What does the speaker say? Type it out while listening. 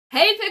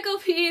Hey Pickle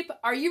Peep,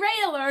 are you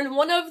ready to learn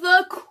one of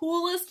the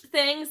coolest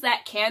things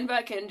that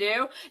Canva can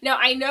do? Now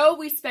I know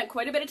we spent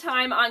quite a bit of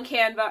time on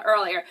Canva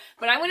earlier,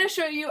 but I'm going to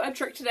show you a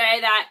trick today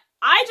that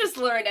I just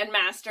learned and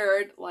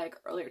mastered like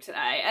earlier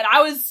today, and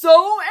I was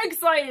so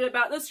excited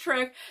about this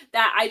trick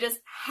that I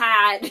just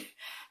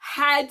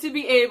had to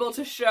be able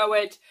to show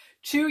it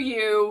to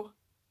you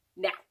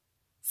now.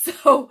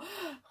 So,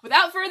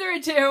 without further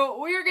ado,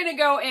 we are going to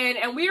go in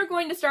and we are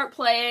going to start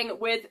playing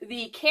with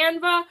the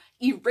Canva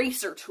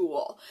eraser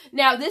tool.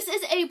 Now, this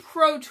is a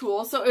pro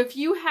tool, so if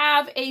you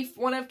have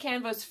one of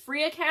Canva's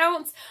free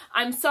accounts,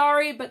 I'm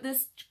sorry, but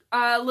this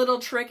little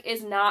trick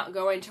is not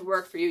going to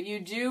work for you. You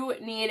do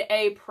need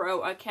a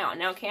pro account.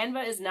 Now,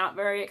 Canva is not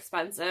very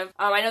expensive.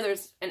 I know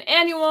there's an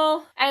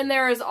annual, and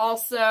there is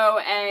also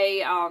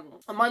a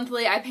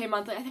monthly. I pay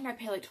monthly. I think I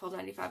pay like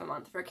 $12.95 a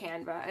month for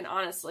Canva, and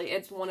honestly,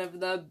 it's one of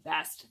the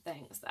best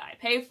things that I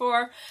pay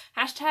for.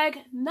 Hashtag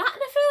not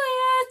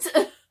an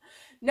affiliate.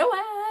 No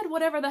ad,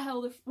 whatever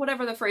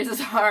the phrases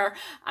are.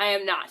 I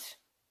am not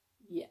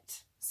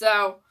yet.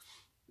 So,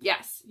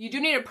 yes, you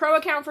do need a pro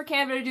account for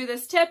Canva to do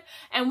this tip,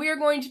 and we are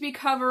going to be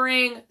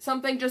covering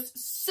something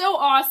just so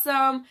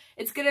awesome.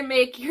 It's going to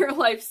make your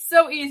life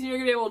so easy. You're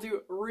going to be able to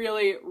do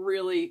really,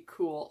 really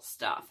cool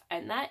stuff,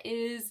 and that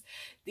is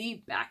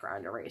the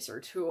background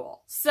eraser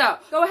tool. So,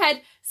 go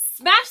ahead,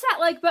 smash that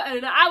like button,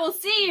 and I will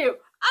see you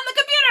on the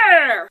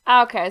computer!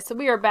 Okay, so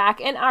we are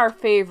back in our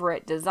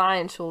favorite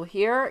design tool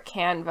here,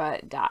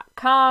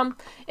 Canva.com.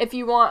 If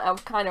you want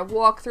a kind of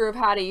walkthrough of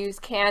how to use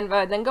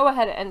Canva, then go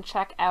ahead and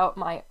check out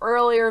my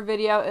earlier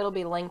video. It'll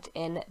be linked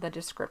in the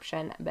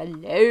description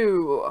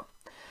below.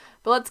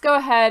 But let's go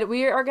ahead.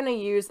 We are going to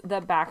use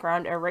the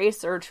background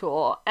eraser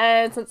tool.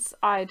 And since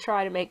I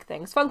try to make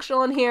things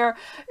functional in here,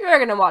 you're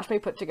going to watch me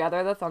put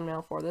together the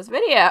thumbnail for this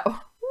video.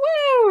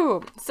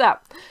 Woo! So,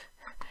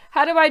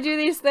 how do I do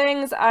these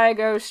things? I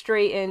go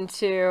straight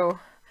into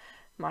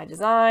my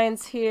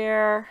designs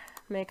here,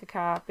 make a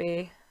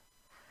copy,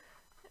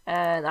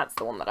 and that's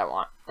the one that I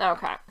want.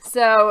 Okay,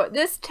 so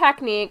this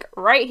technique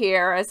right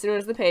here, as soon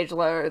as the page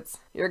loads,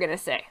 you're gonna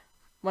see,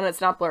 when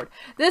it's not blurred,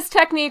 this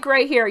technique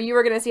right here, you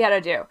are gonna see how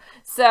to do.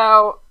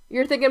 So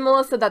you're thinking,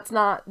 Melissa, that's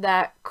not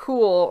that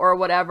cool or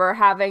whatever,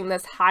 having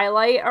this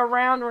highlight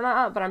around or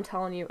not, but I'm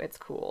telling you, it's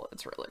cool.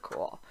 It's really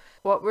cool.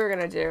 What we're going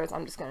to do is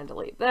I'm just going to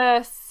delete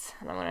this,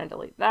 and I'm going to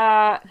delete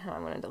that, and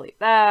I'm going to delete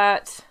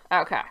that.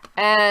 Okay,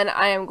 and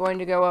I am going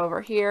to go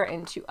over here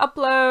into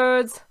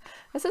uploads.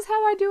 This is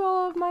how I do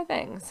all of my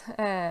things.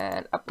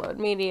 And upload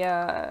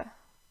media,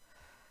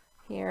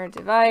 here,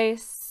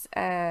 device,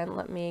 and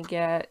let me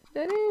get,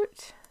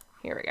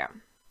 here we go.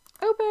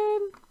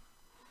 Open.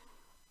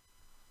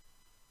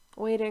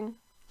 Waiting.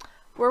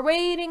 We're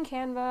waiting,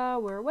 Canva.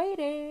 We're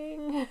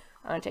waiting.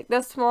 I'm going to take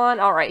this one.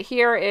 All right,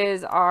 here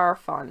is our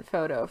fun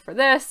photo for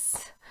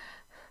this.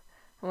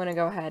 I'm going to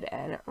go ahead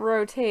and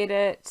rotate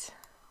it.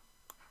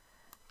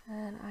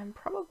 And I'm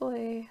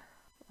probably,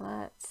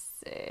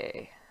 let's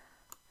see.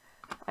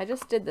 I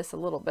just did this a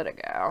little bit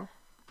ago.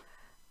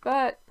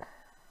 But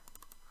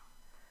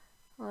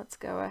let's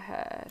go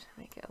ahead,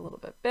 make it a little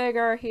bit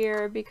bigger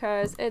here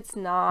because it's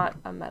not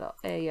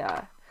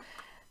a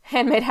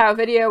handmade how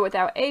video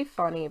without a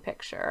funny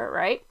picture,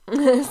 right?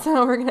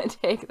 So we're gonna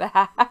take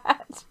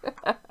that.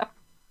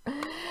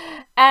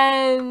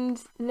 And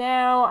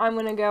now I'm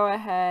gonna go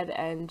ahead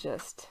and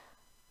just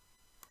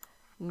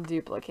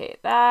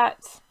duplicate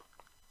that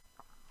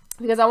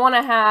because I want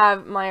to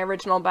have my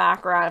original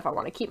background. If I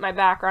want to keep my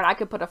background, I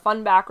could put a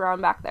fun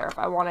background back there if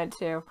I wanted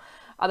to.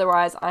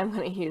 Otherwise, I'm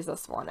going to use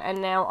this one.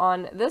 And now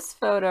on this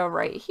photo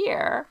right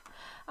here,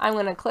 I'm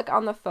going to click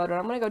on the photo and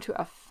I'm going to go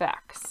to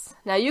effects.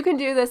 Now you can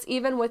do this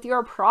even with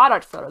your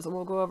product photos, and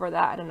we'll go over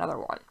that in another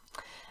one.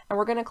 And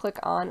we're going to click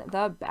on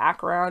the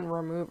background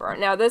remover.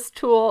 Now this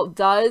tool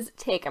does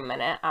take a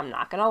minute. I'm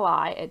not going to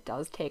lie, it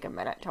does take a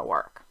minute to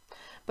work.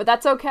 But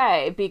that's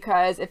okay,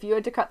 because if you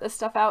had to cut this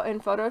stuff out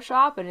in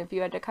Photoshop, and if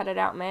you had to cut it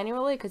out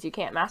manually because you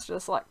can't master the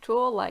select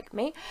tool like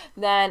me,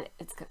 then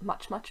it's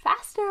much, much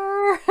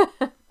faster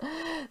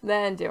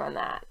than doing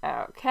that.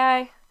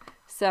 Okay,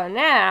 so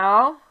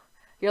now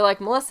you're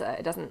like, Melissa,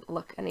 it doesn't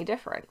look any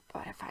different.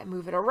 But if I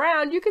move it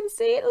around, you can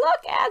see, look,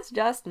 it's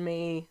just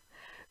me.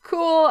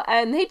 Cool,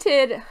 and they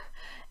did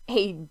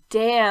a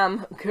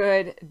damn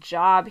good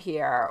job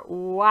here.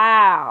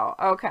 Wow,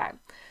 okay.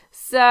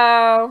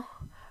 So,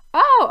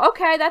 oh,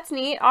 okay, that's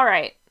neat. All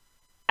right,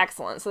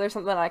 excellent. So there's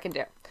something that I can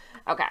do.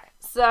 Okay,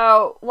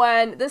 so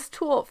when this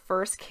tool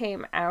first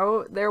came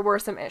out, there were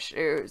some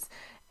issues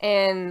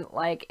in,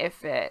 like,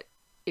 if it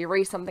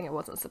erased something it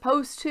wasn't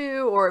supposed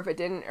to, or if it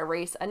didn't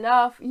erase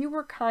enough, you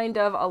were kind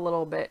of a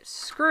little bit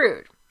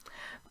screwed.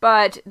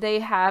 But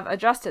they have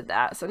adjusted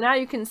that. So now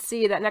you can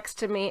see that next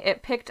to me,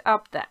 it picked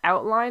up the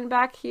outline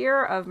back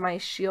here of my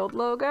shield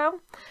logo.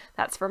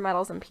 That's for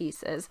metals and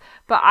pieces.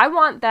 But I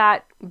want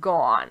that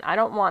gone. I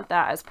don't want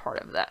that as part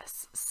of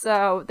this.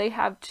 So they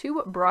have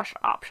two brush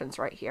options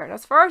right here. And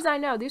as far as I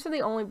know, these are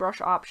the only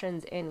brush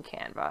options in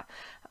Canva.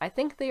 I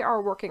think they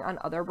are working on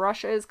other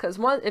brushes because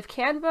if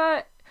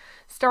Canva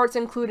starts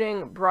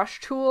including brush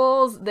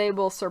tools, they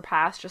will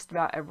surpass just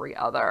about every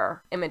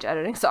other image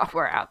editing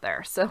software out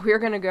there. So we're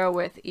going to go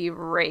with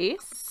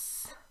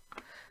erase.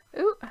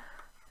 Ooh.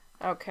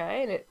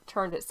 Okay, and it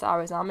turned it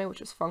sideways on me,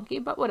 which is funky,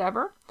 but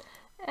whatever.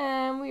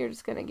 And we are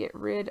just going to get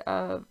rid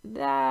of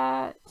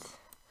that.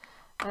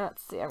 And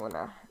let's see, I'm going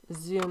to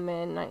zoom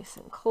in nice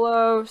and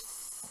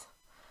close.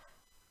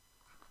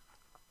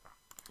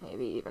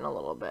 Maybe even a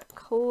little bit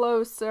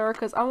closer,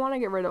 because I want to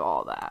get rid of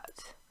all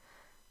that.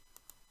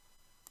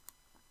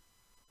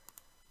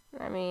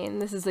 I mean,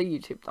 this is a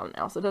YouTube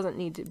thumbnail, so it doesn't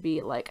need to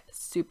be like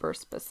super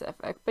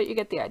specific, but you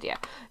get the idea.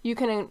 You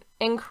can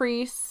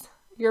increase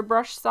your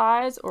brush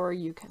size, or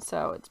you can,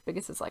 so its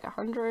biggest is like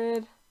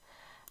 100,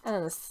 and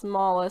then the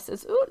smallest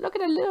is, ooh, look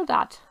at a little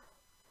dot.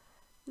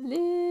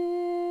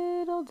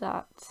 Little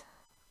dot.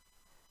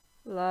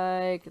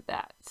 Like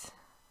that.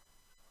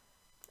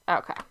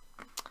 Okay.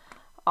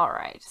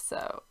 Alright,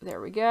 so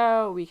there we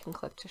go. We can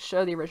click to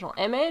show the original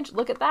image.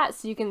 Look at that,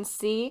 so you can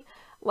see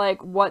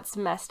like what's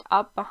messed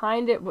up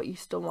behind it, what you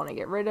still want to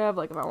get rid of.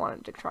 Like if I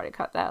wanted to try to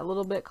cut that a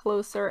little bit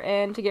closer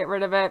in to get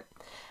rid of it.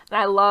 And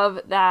I love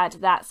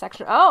that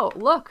section. Oh,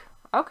 look.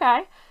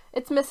 Okay.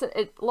 It's missing,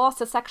 it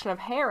lost a section of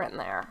hair in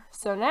there.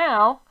 So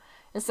now,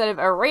 instead of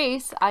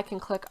erase, I can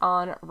click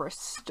on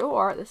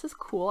restore. This is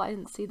cool. I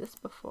didn't see this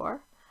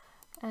before.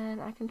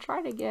 And I can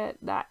try to get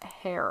that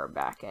hair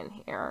back in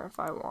here if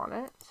I want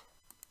it.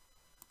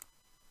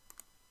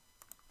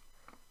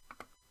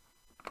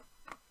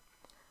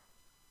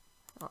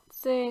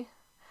 Let's see.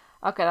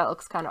 Okay, that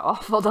looks kind of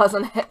awful,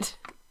 doesn't it?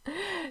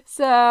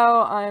 So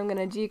I'm going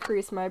to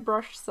decrease my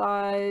brush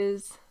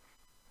size.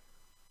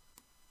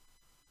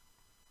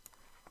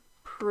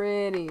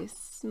 Pretty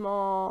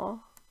small.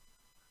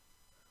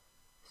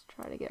 Let's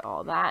try to get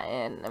all that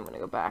in. I'm going to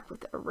go back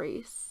with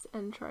erase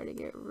and try to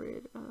get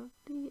rid of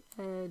the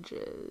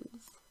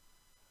edges.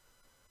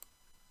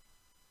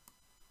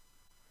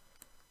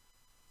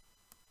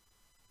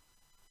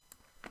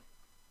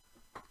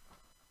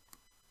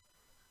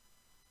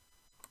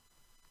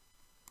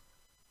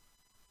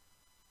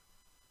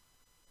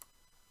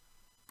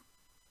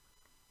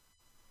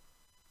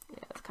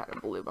 Kind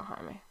of blue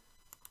behind me.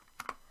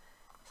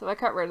 So I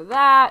cut rid of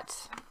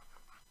that.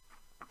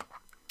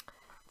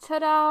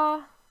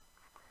 Ta-da!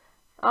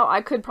 Oh,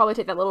 I could probably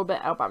take that little bit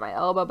out by my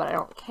elbow, but I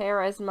don't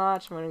care as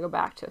much. I'm going to go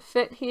back to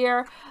fit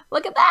here.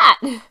 Look at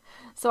that!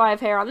 So I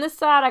have hair on this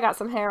side. I got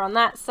some hair on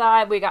that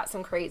side. We got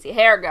some crazy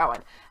hair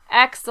going.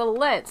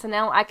 Excellent. So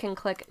now I can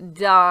click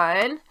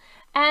done.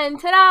 And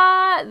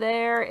ta-da!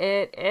 There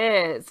it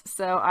is.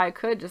 So I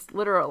could just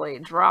literally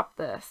drop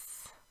this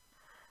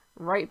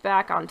right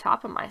back on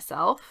top of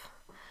myself,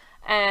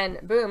 and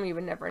boom, you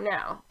would never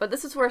know. But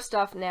this is where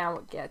stuff now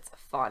gets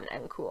fun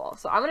and cool.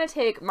 So I'm going to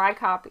take my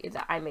copy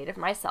that I made of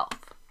myself,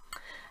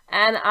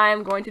 and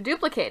I'm going to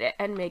duplicate it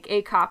and make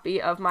a copy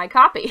of my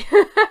copy.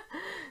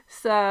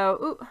 So,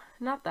 ooh,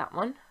 not that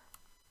one.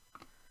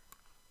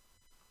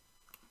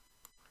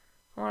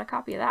 I want a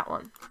copy of that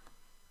one.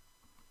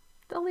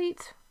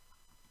 Delete.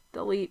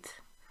 Delete.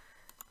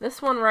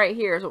 This one right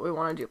here is what we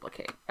want to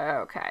duplicate.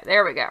 Okay,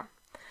 there we go.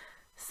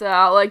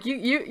 So, like,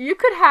 you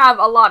could have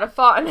a lot of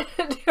fun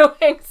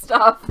doing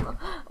stuff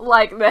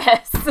like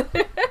this.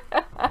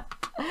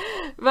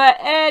 But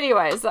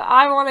anyway, so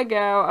I want to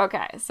go,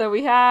 okay, so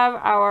we have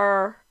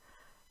our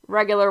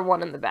regular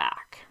one in the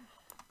back.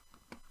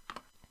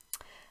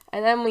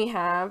 And then we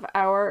have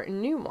our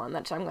new one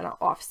that I'm going to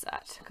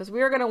offset, because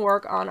we are going to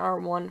work on our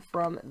one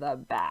from the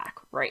back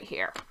right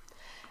here.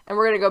 And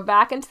we're going to go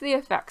back into the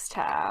effects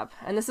tab,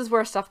 and this is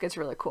where stuff gets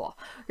really cool.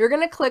 You're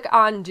going to click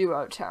on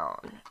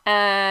duotone,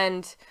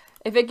 and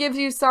if it gives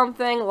you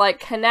something like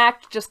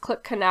connect, just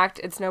click connect.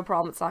 It's no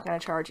problem. It's not going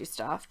to charge you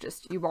stuff.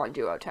 Just you want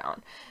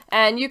duotone.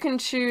 And you can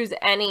choose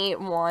any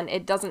one.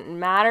 It doesn't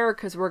matter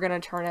because we're going to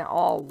turn it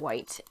all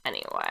white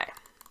anyway.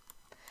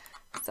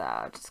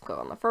 So just go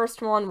on the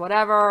first one,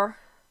 whatever.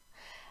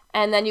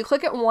 And then you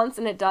click it once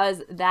and it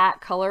does that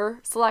color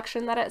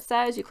selection that it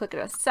says. You click it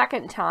a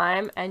second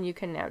time and you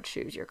can now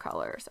choose your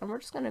colors. And we're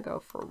just going to go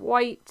for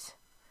white.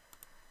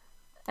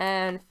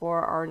 And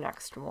for our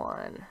next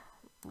one,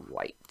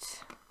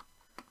 white.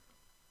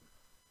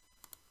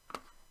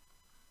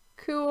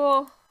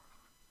 Cool.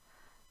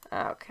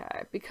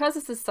 Okay, because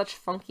this is such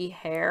funky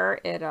hair,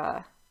 it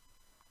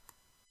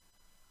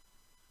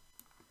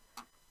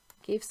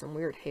gave some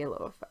weird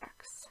halo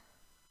effects.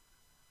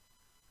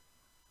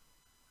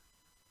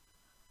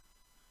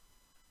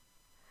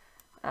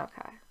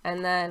 Okay,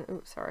 and then,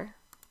 oops, sorry.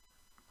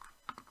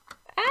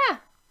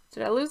 Ah!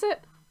 Did I lose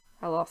it?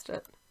 I lost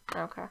it.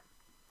 Okay.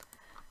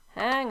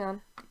 Hang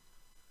on.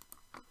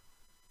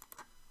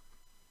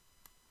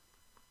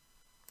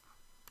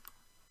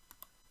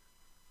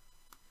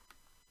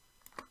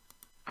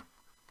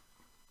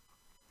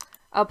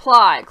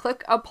 Apply.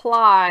 Click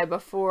apply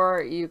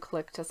before you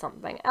click to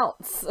something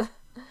else.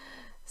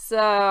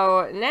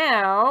 So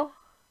now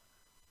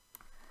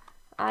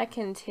I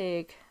can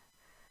take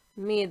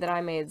me that I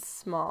made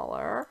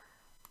smaller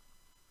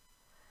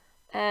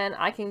And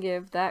I can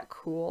give that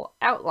cool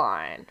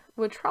outline,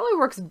 which probably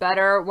works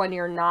better when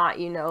you're not,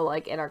 you know,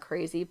 like in a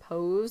crazy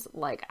pose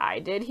like I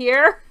did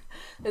here.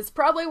 This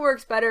probably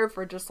works better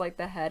for just like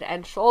the head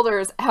and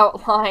shoulders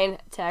outline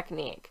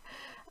technique.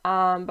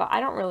 But I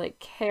don't really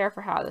care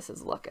for how this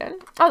is looking.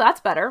 Oh, that's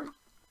better.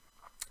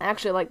 I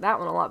actually like that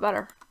one a lot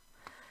better.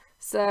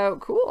 So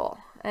cool.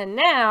 And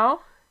now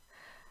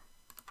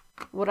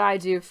what I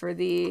do for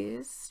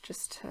these,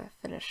 just to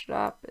finish it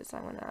up, is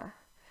I'm gonna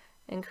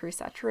increase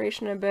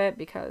saturation a bit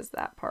because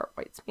that part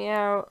whites me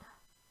out.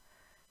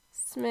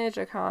 Smidge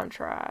of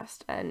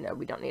contrast, and no,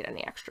 we don't need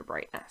any extra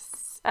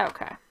brightness.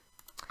 Okay,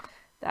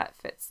 that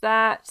fits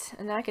that.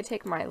 And then I could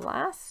take my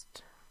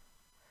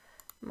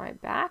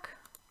back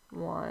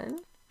one,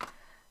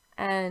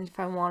 and if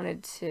I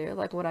wanted to,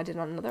 like what I did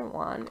on another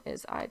one,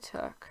 is I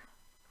took,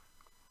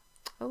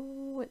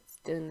 oh, it's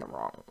doing the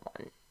wrong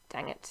one.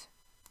 Dang it.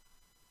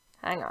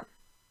 Hang on.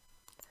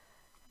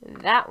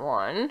 That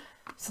one,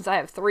 since I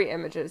have 3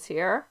 images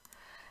here,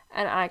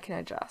 and I can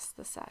adjust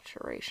the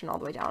saturation all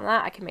the way down on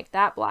that. I can make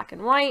that black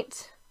and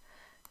white.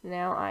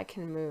 Now I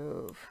can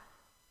move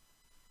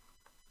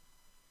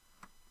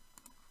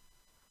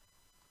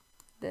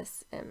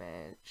this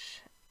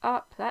image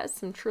up. That is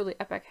some truly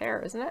epic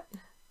hair, isn't it?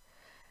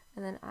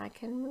 And then I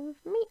can move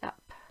me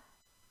up.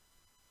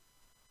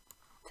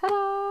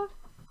 Ta-da!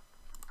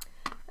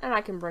 And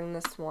I can bring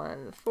this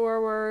one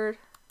forward.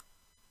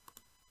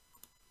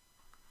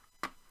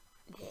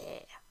 Yeah.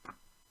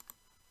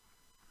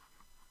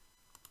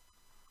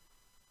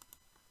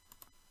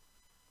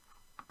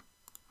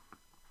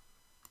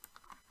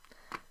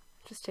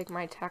 Just take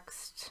my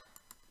text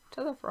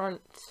to the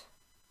front.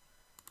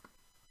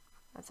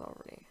 That's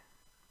already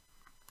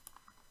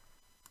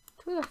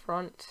to the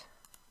front.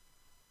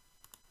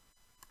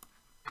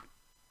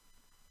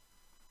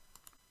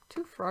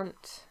 To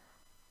front.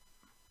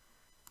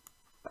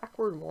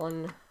 Backward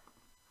 1.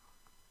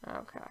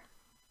 Okay.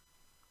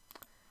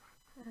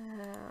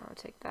 I'll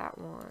take that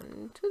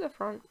one to the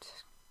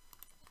front.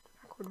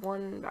 Backward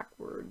 1,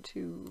 backward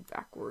 2,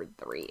 backward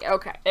 3.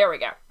 Okay, there we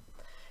go.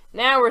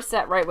 Now we're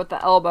set right with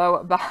the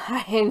elbow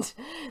behind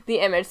the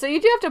image. So you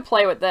do have to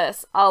play with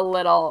this a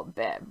little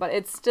bit, but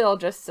it's still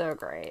just so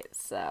great.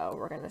 So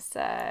we're going to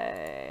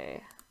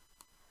say,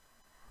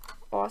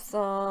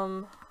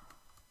 awesome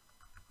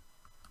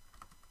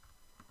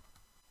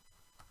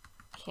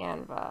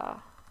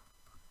Canva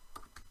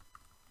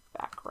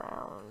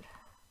background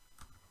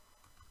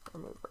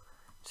remover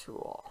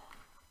tool.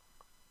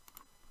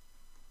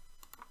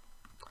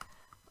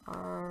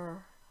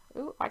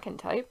 Ooh, I can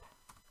type.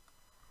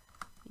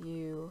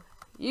 You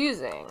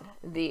using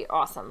the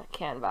awesome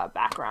Canva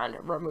background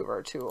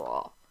remover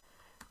tool?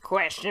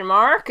 Question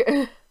mark.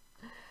 And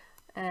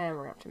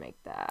we're going to have to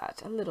make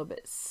that a little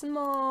bit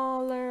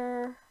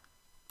smaller.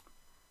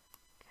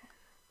 Okay,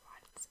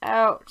 widens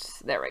out.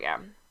 There we go.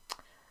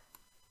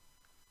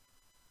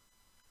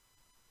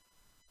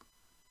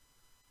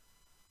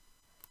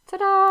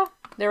 Ta-da!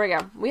 There we go.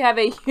 We have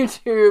a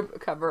YouTube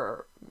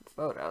cover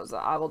photo, so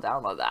I will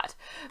download that.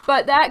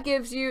 But that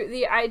gives you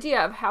the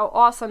idea of how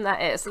awesome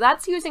that is. So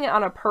that's using it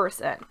on a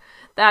person.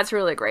 That's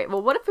really great.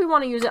 Well, what if we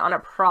want to use it on a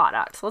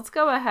product? So let's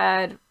go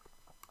ahead.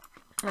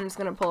 I'm just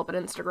going to pull up an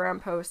Instagram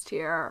post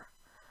here.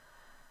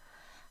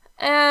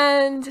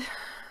 And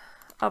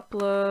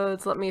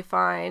uploads. Let me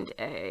find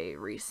a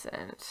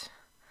recent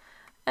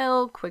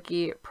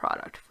Quickie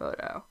product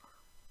photo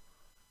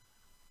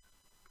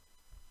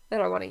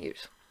that I want to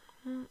use.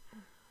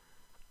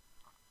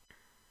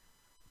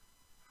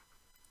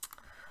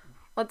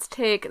 Let's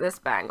take this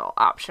bangle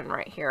option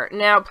right here.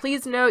 Now,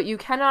 please note, you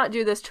cannot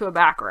do this to a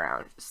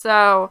background.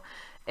 So,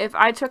 if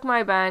I took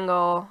my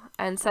bangle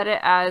and set it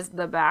as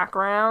the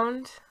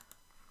background,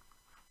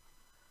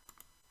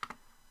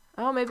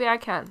 oh, maybe I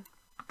can.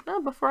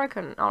 No, before I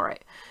couldn't. All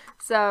right.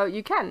 So,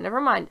 you can. Never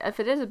mind. If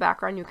it is a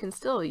background, you can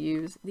still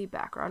use the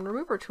background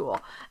remover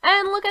tool.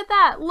 And look at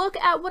that. Look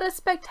at what a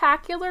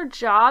spectacular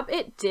job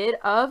it did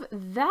of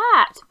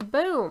that.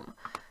 Boom.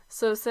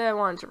 So say I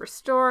wanted to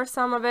restore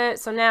some of it.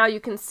 So now you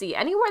can see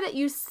anywhere that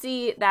you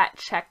see that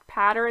check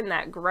pattern,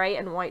 that gray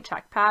and white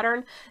check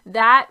pattern,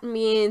 that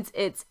means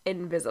it's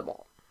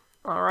invisible.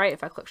 All right,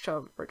 if I click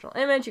show original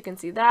image, you can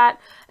see that.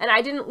 And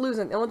I didn't lose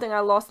it. The only thing I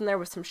lost in there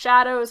was some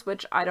shadows,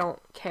 which I don't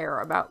care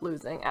about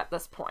losing at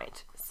this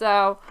point.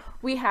 So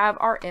we have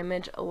our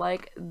image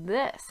like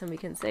this, and we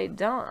can say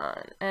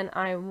done. And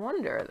I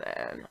wonder,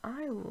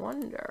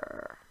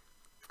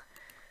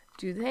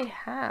 do they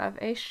have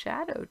a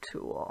shadow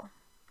tool?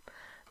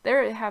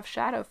 They have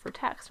shadow for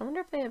text. I wonder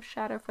if they have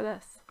shadow for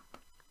this.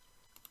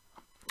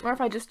 Or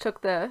if I just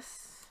took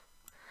this.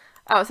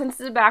 Oh, since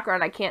it's a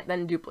background, I can't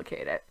then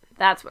duplicate it.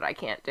 That's what I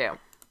can't do.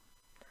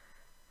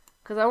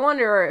 Because I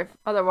wonder if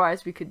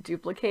otherwise we could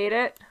duplicate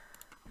it.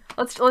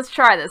 Let's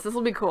try this. This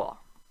will be cool.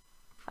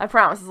 I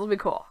promise this will be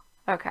cool.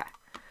 Okay.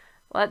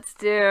 Let's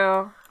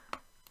do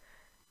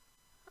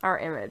our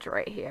image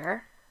right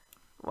here.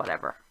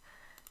 Whatever.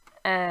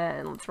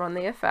 And let's run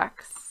the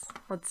effects.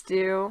 Let's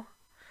do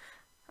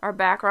our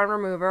background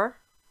remover.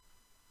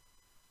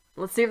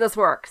 Let's see if this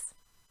works.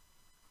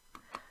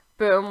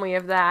 Boom, we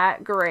have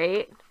that.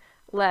 Great.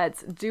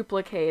 Let's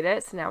duplicate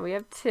it. So now we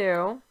have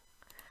 2.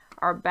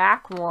 Our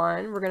back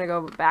one, we're going to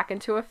go back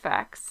into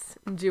effects,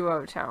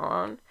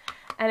 duotone.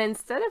 And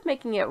instead of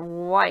making it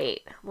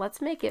white, let's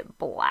make it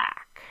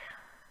black.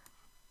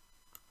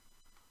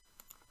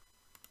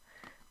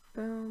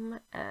 Boom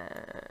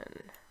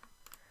and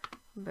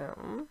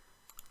boom.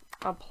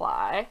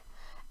 Apply.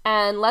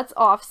 And let's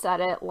offset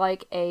it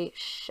like a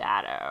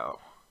shadow.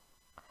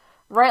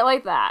 Right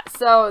like that.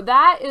 So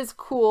that is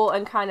cool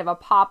in kind of a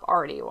pop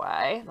arty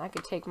way. And I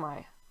could take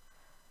my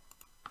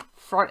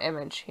front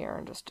image here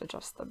and just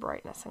adjust the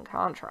brightness and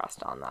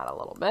contrast on that a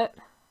little bit.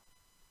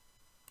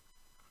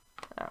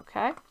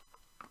 Okay.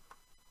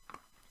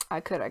 I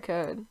could.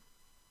 That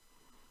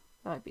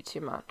might be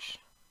too much.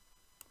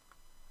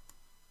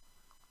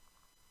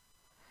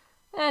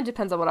 It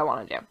depends on what I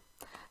want to do.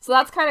 So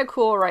that's kind of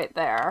cool right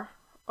there.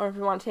 Or if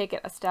we want to take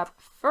it a step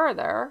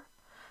further,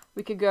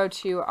 we could go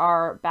to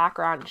our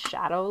background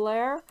shadow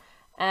layer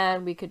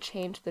and we could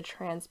change the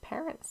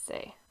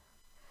transparency.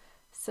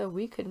 So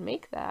we could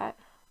make that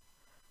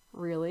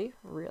really,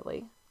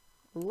 really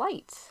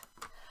light.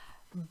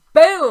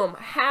 Boom!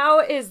 How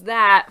is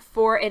that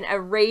for an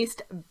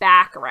erased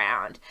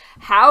background?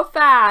 How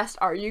fast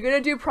are you going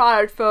to do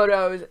product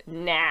photos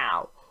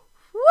now?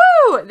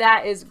 Woo!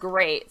 That is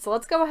great. So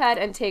let's go ahead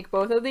and take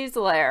both of these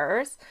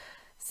layers.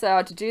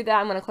 So to do that,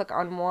 I'm going to click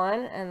on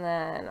one and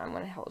then I'm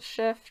going to hold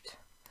shift.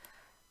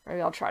 Maybe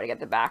I'll try to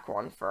get the back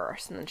one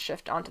first and then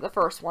shift onto the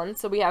first one.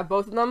 So we have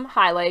both of them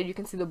highlighted. You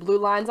can see the blue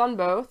lines on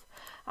both.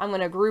 I'm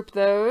going to group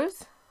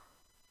those.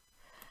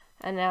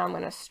 And now I'm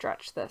going to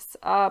stretch this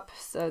up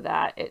so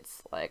that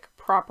it's like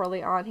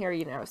properly on here,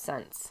 you know,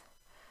 since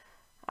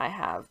I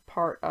have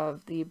part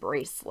of the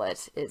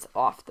bracelet is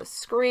off the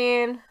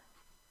screen.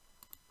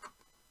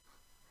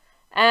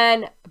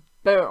 And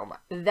boom,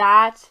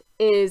 that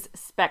is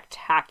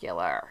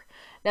spectacular.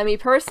 Now, me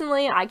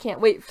personally, I can't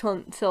wait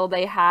until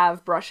they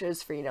have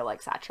brushes for, you know,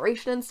 like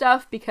saturation and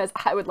stuff, because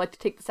I would like to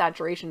take the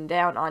saturation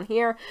down on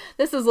here.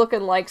 This is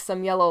looking like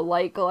some yellow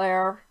light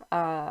glare.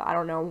 I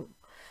don't know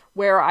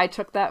where I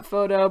took that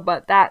photo,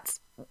 but that's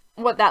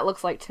what that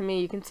looks like to me.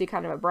 You can see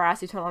kind of a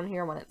brassy tone on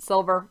here when it's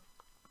silver.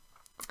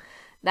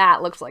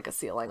 That looks like a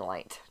ceiling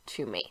light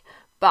to me.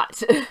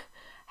 But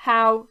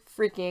how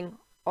freaking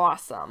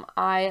awesome.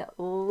 I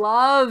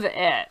love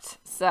it.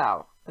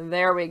 So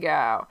there we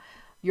go.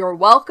 You're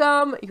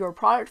welcome. Your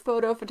product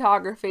photo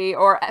photography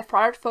or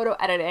product photo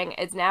editing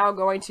is now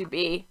going to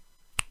be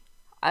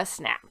a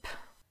snap.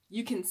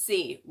 You can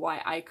see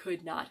why I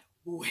could not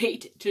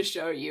wait to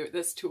show you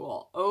this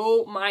tool.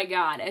 Oh my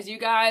god. As you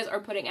guys are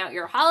putting out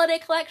your holiday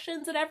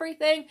collections and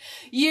everything,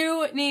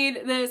 you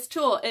need this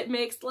tool. It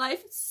makes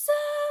life so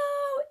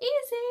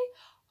easy.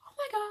 Oh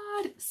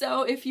my god.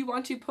 So if you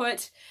want to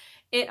put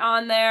it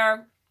on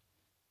there,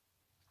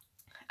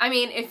 I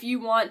mean, if you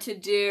want to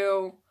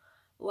do,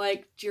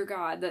 like, dear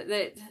God,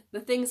 the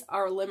things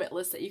are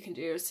limitless that you can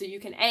do. So you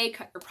can, A,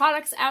 cut your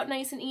products out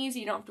nice and easy.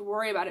 You don't have to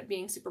worry about it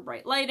being super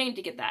bright lighting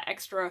to get that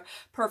extra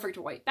perfect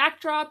white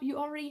backdrop. You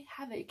already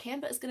have it.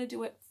 Canva is going to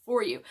do it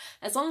for you.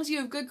 As long as you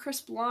have good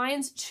crisp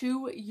lines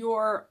to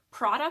your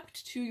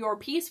product, to your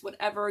piece,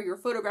 whatever your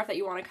photograph that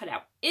you want to cut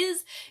out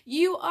is,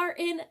 you are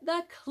in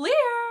the clear.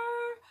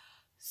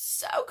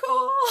 So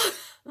cool.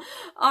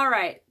 All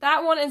right,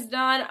 that one is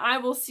done. I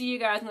will see you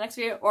guys in the next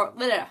video, or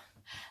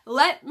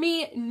let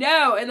me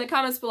know in the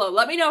comments below.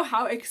 Let me know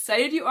how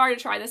excited you are to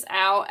try this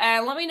out,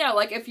 and let me know,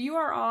 like, if you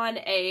are on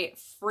a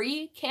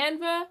free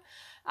Canva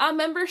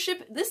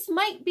membership, this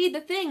might be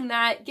the thing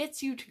that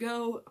gets you to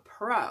go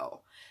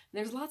pro.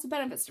 There's lots of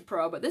benefits to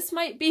pro, but this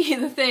might be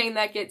the thing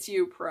that gets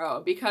you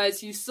pro,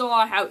 because you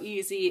saw how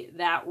easy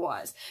that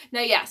was.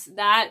 Now, yes,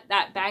 that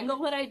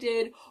bangle that I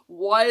did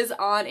was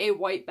on a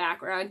white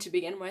background to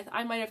begin with.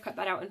 I might have cut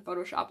that out in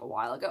Photoshop a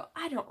while ago.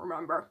 I don't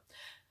remember.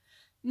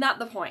 Not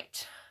the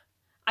point.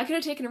 I could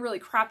have taken a really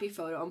crappy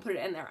photo and put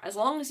it in there. As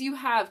long as you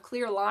have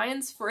clear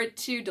lines for it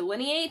to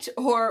delineate,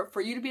 or for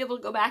you to be able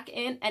to go back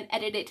in and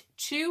edit it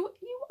too,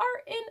 you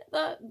are in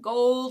the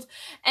gold.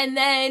 And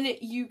then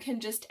you can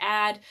just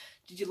add,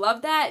 did you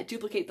love that?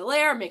 Duplicate the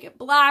layer, make it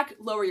black,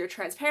 lower your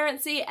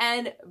transparency,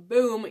 and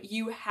boom,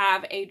 you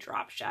have a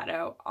drop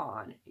shadow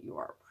on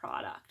your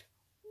product.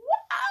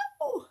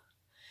 Wow!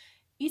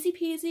 Easy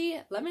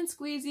peasy, lemon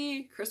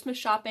squeezy, Christmas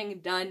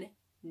shopping done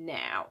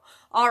now.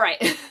 All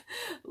right.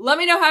 Let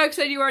me know how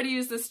excited you are to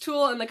use this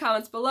tool in the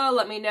comments below.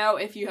 Let me know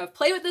if you have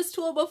played with this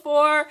tool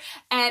before,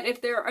 and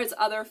if there is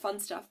other fun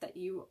stuff that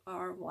you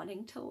are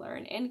wanting to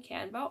learn in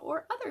Canva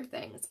or other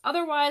things.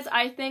 Otherwise,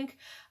 I think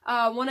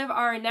one of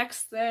our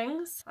next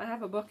things, I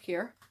have a book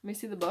here. Let me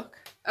see the book.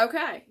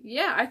 Okay.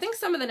 Yeah, I think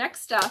some of the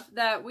next stuff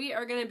that we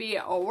are going to be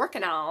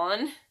working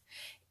on,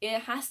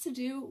 it has to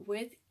do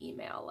with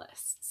email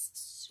lists.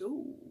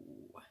 So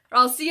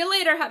I'll see you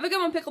later. Have a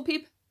good one, Pickle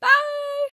Peep. Bye!